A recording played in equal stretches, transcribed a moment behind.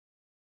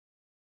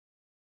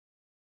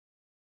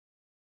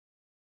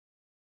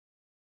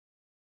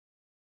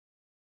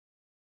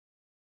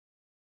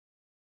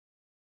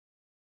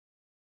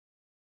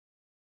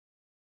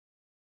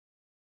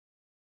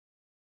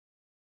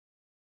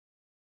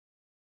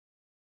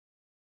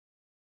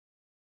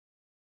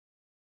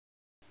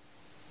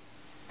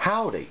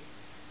Howdy!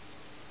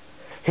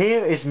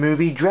 Here is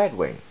movie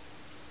Dreadwing,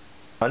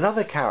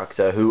 another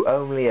character who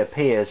only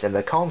appears in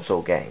the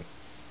console game.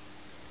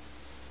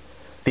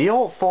 The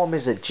alt form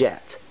is a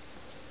jet,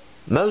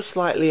 most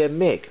likely a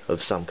MiG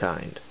of some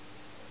kind.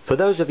 For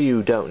those of you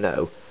who don't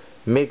know,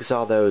 MiGs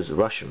are those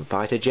Russian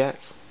fighter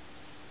jets.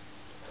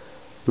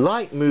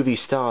 Like movie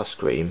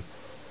Starscream,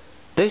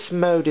 this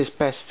mode is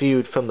best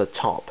viewed from the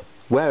top,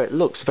 where it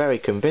looks very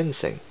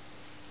convincing.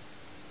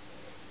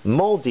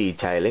 More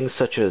detailing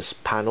such as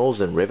panels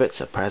and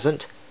rivets are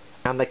present,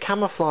 and the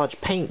camouflage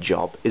paint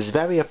job is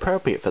very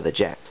appropriate for the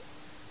jet,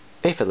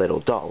 if a little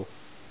dull.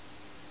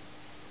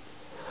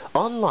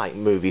 Unlike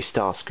movie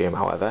Starscream,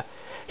 however,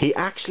 he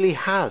actually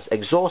has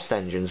exhaust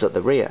engines at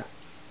the rear.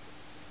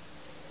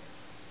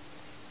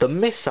 The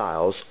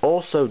missiles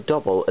also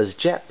double as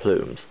jet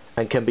plumes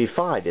and can be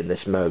fired in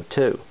this mode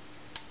too.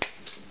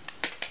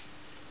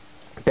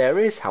 There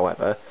is,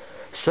 however,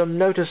 some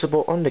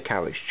noticeable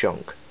undercarriage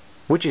junk,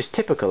 which is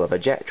typical of a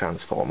jet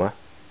transformer.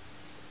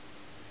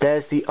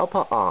 There's the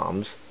upper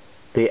arms,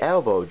 the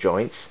elbow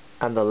joints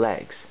and the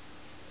legs.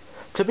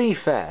 To be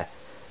fair,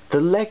 the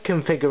leg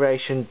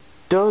configuration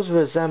does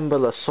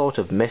resemble a sort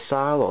of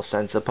missile or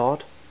sensor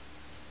pod.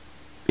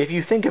 If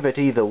you think of it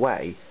either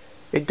way,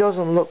 it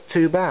doesn't look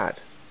too bad.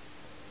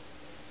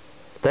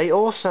 They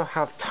also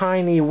have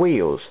tiny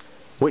wheels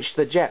which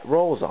the jet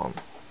rolls on,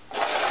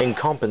 in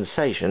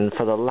compensation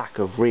for the lack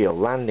of real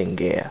landing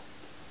gear.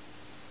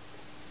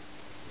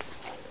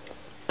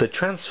 The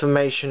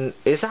transformation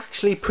is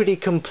actually pretty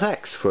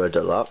complex for a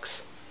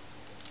deluxe,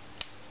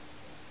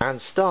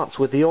 and starts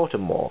with the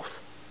automorph.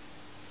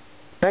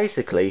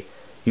 Basically,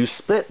 you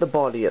split the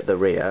body at the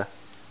rear,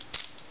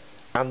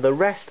 and the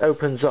rest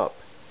opens up,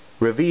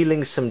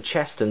 revealing some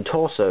chest and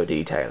torso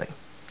detailing.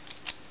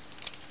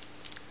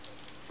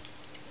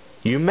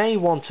 You may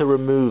want to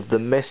remove the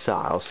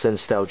missiles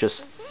since they'll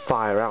just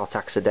fire out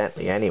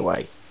accidentally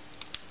anyway.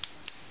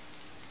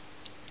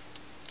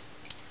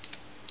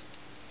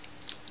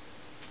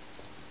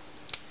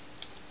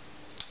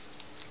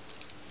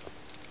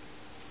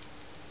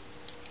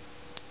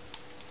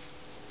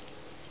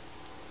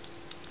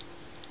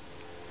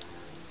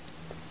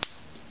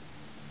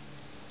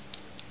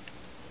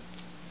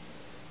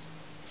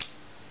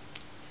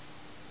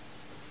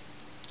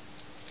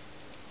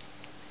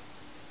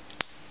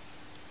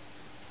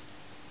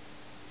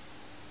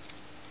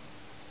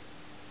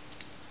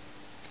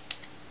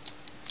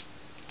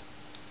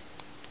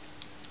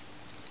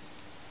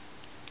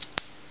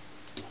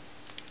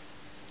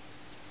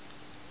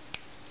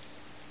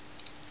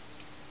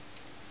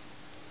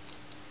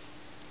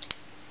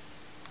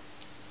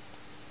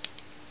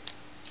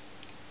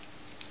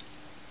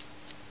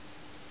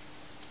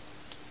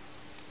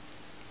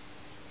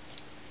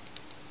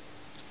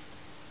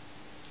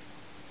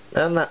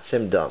 And that's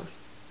him done.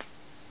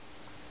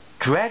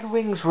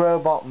 Dreadwing's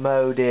robot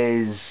mode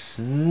is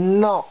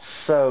not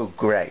so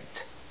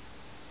great.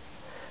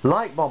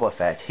 Like Boba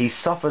Fett, he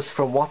suffers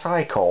from what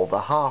I call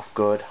the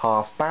half-good,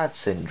 half-bad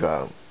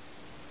syndrome.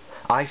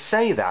 I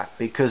say that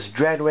because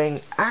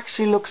Dreadwing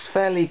actually looks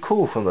fairly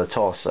cool from the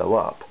torso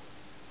up.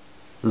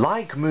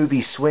 Like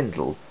movie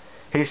Swindle,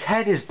 his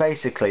head is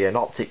basically an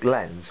optic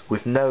lens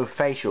with no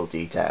facial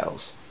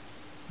details.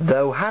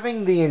 Though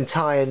having the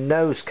entire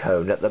nose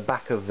cone at the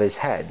back of his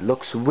head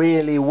looks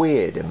really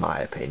weird in my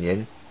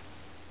opinion.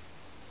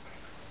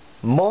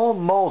 More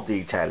mold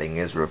detailing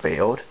is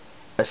revealed,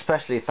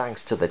 especially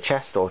thanks to the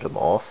chest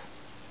automorph,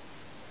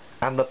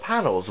 and the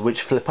panels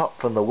which flip up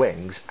from the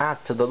wings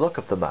add to the look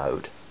of the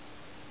mode.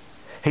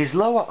 His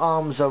lower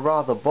arms are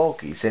rather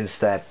bulky since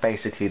they're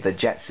basically the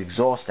jet's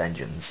exhaust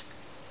engines,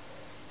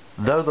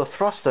 though the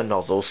thruster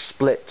nozzles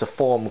split to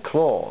form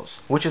claws,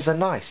 which is a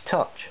nice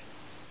touch.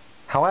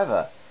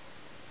 However,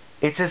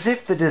 it's as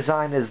if the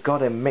designers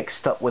got him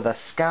mixed up with a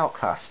Scout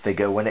class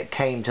figure when it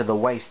came to the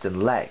waist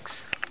and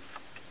legs.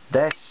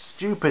 They're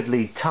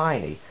stupidly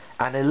tiny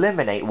and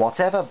eliminate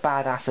whatever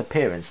badass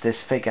appearance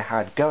this figure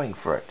had going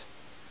for it.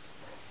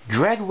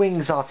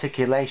 Dreadwing's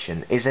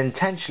articulation is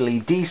intentionally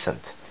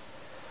decent,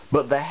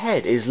 but the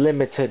head is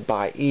limited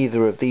by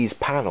either of these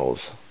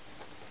panels,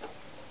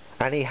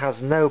 and he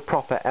has no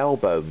proper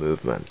elbow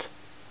movement.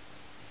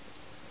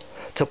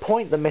 To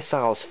point the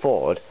missiles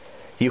forward,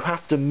 you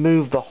have to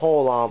move the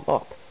whole arm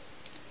up,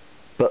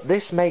 but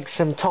this makes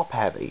him top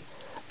heavy,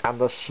 and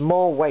the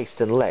small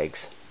waist and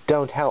legs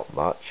don't help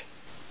much.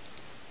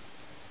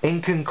 In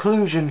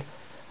conclusion,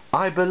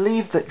 I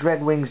believe that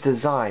Dreadwing's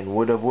design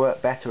would have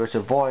worked better at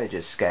a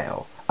Voyager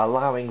scale,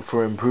 allowing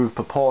for improved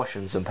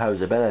proportions and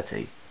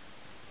posability.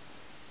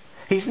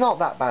 He's not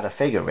that bad a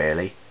figure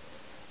really,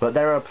 but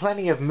there are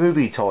plenty of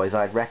movie toys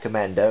I'd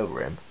recommend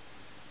over him,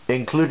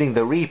 including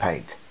the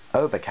repaint,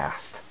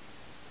 Overcast.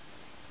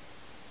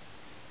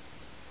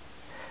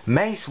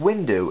 Mace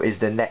Windu is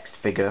the next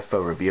figure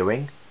for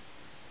reviewing,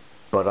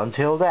 but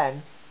until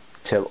then,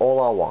 till all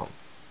are one.